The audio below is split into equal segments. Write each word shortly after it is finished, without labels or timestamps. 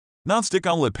Non-stick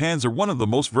omelet pans are one of the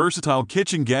most versatile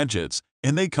kitchen gadgets,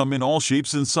 and they come in all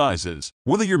shapes and sizes.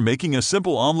 Whether you're making a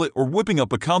simple omelet or whipping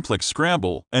up a complex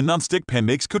scramble, a non-stick pan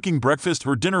makes cooking breakfast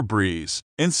or dinner breeze.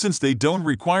 And since they don't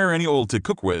require any oil to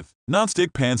cook with,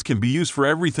 non-stick pans can be used for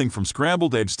everything from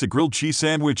scrambled eggs to grilled cheese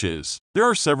sandwiches. There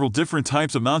are several different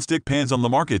types of non-stick pans on the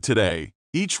market today,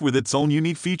 each with its own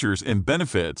unique features and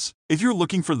benefits. If you're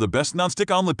looking for the best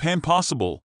non-stick omelet pan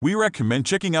possible, we recommend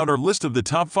checking out our list of the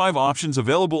top 5 options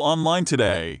available online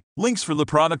today. Links for the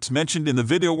products mentioned in the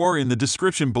video are in the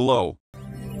description below.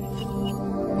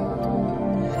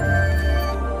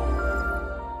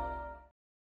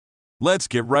 Let's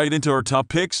get right into our top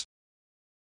picks.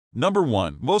 Number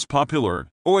 1. Most popular,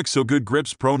 OXO Good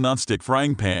Grips Pro Non-Stick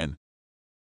Frying Pan.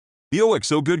 The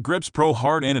OXO Good Grips Pro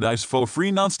Hard Anodized Faux-Free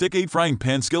Non-Stick 8 Frying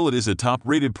Pan Skillet is a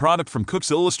top-rated product from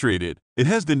Cooks Illustrated. It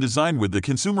has been designed with the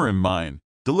consumer in mind,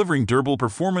 delivering durable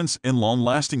performance and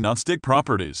long-lasting non-stick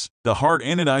properties. The hard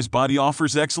anodized body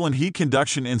offers excellent heat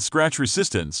conduction and scratch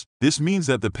resistance. This means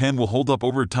that the pan will hold up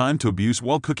over time to abuse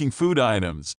while cooking food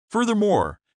items.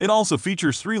 Furthermore, it also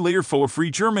features 3-layer faux-free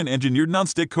German-engineered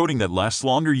non-stick coating that lasts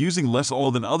longer using less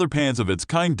oil than other pans of its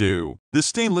kind do. The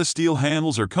stainless steel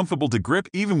handles are comfortable to grip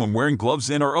even when wearing gloves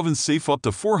and are oven-safe up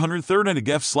to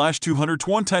 430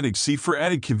 F/220 C for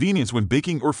added convenience when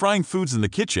baking or frying foods in the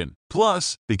kitchen.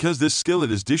 Plus, because this skillet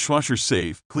is dishwasher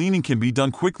safe, cleaning can be done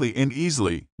quickly and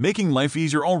easily, making life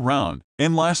easier all round.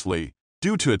 And lastly,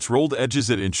 due to its rolled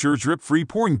edges, it ensures drip-free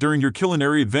pouring during your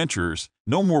culinary adventures.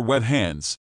 No more wet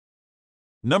hands.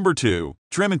 Number 2.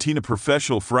 Tramontina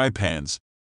Professional Fry Pans.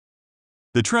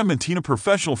 The Tramontina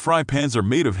Professional Fry Pans are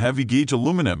made of heavy-gauge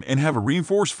aluminum and have a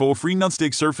reinforced faux-free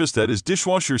non-stick surface that is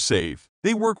dishwasher safe.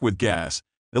 They work with gas,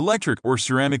 electric, or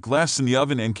ceramic glass in the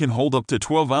oven and can hold up to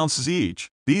 12 ounces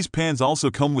each. These pans also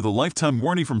come with a lifetime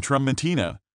warranty from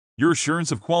Tramontina, your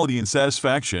assurance of quality and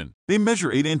satisfaction. They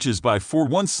measure 8 inches by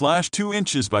 4.1/2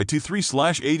 inches by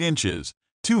 2.3/8 inches.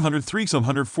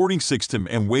 203/146 tim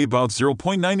and weigh about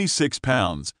 0.96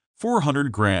 pounds,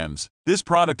 400 grams. This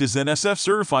product is NSF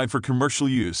certified for commercial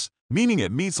use, meaning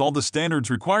it meets all the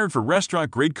standards required for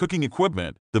restaurant-grade cooking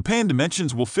equipment. The pan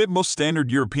dimensions will fit most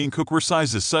standard European cookware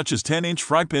sizes such as 10-inch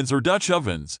fry pans or Dutch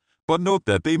ovens, but note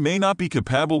that they may not be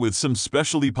compatible with some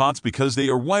specialty pots because they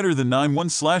are wider than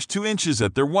 9.1/2 inches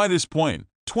at their widest point,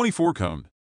 24 coned.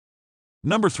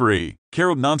 Number 3.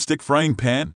 CAROTE Non-Stick Frying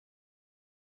Pan.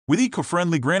 With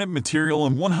eco-friendly granite material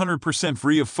and 100%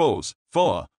 free of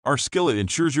PFOA, our skillet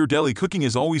ensures your deli cooking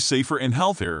is always safer and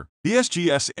healthier. The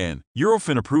SGS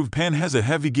Eurofin-approved pan has a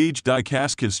heavy-gauge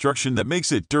die-cast construction that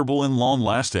makes it durable and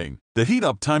long-lasting. The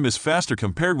heat-up time is faster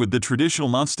compared with the traditional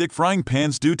non-stick frying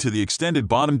pans due to the extended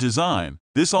bottom design.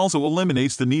 This also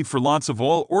eliminates the need for lots of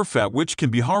oil or fat, which can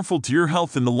be harmful to your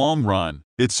health in the long run.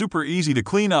 It's super easy to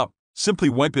clean up. Simply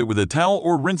wipe it with a towel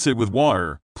or rinse it with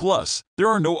water. Plus, there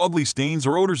are no ugly stains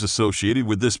or odors associated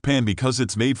with this pan because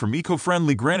it's made from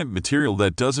eco-friendly granite material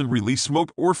that doesn't release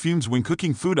smoke or fumes when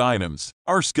cooking food items.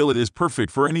 Our skillet is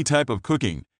perfect for any type of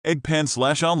cooking: egg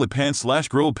pan/omelet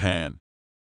pan/grill pan.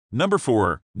 Number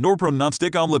 4. Norpro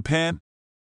Non-Stick Omelet Pan.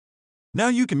 Now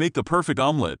you can make the perfect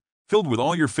omelet, filled with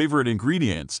all your favorite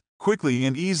ingredients, quickly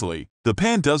and easily. The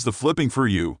pan does the flipping for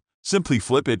you. Simply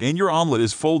flip it and your omelet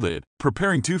is folded.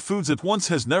 Preparing 2 foods at once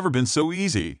has never been so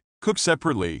easy. Cook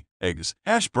separately: eggs,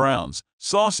 hash browns,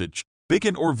 sausage,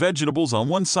 bacon or vegetables on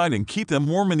one side and keep them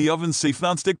warm in the oven-safe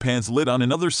non-stick pan's lid on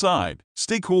another side.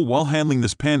 Stay cool while handling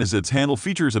this pan as its handle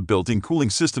features a built-in cooling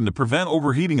system to prevent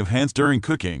overheating of hands during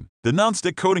cooking. The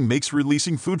non-stick coating makes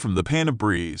releasing food from the pan a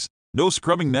breeze. No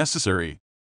scrubbing necessary.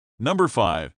 Number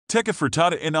 5. TECHEF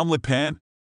Frittata and Omelette Pan.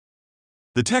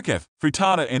 The TECHEF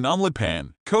Frittata and Omelette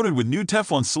Pan, coated with new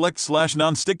Teflon Select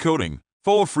non-stick coating.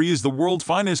 PFOA-free is the world's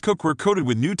finest cookware coated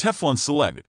with new Teflon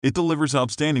Select. It delivers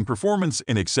outstanding performance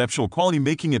and exceptional quality,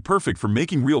 making it perfect for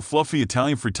making real fluffy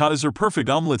Italian frittatas or perfect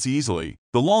omelets easily.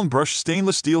 The long brushed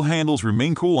stainless steel handles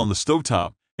remain cool on the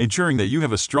stovetop, ensuring that you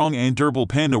have a strong and durable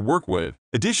pan to work with.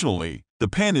 Additionally, the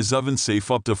pan is oven safe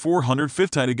up to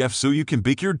 450 F, so you can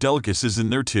bake your delicacies in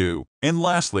there too. And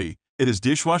lastly, it is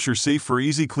dishwasher safe for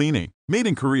easy cleaning. Made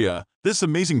in Korea, this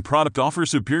amazing product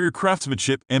offers superior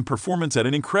craftsmanship and performance at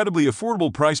an incredibly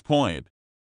affordable price point.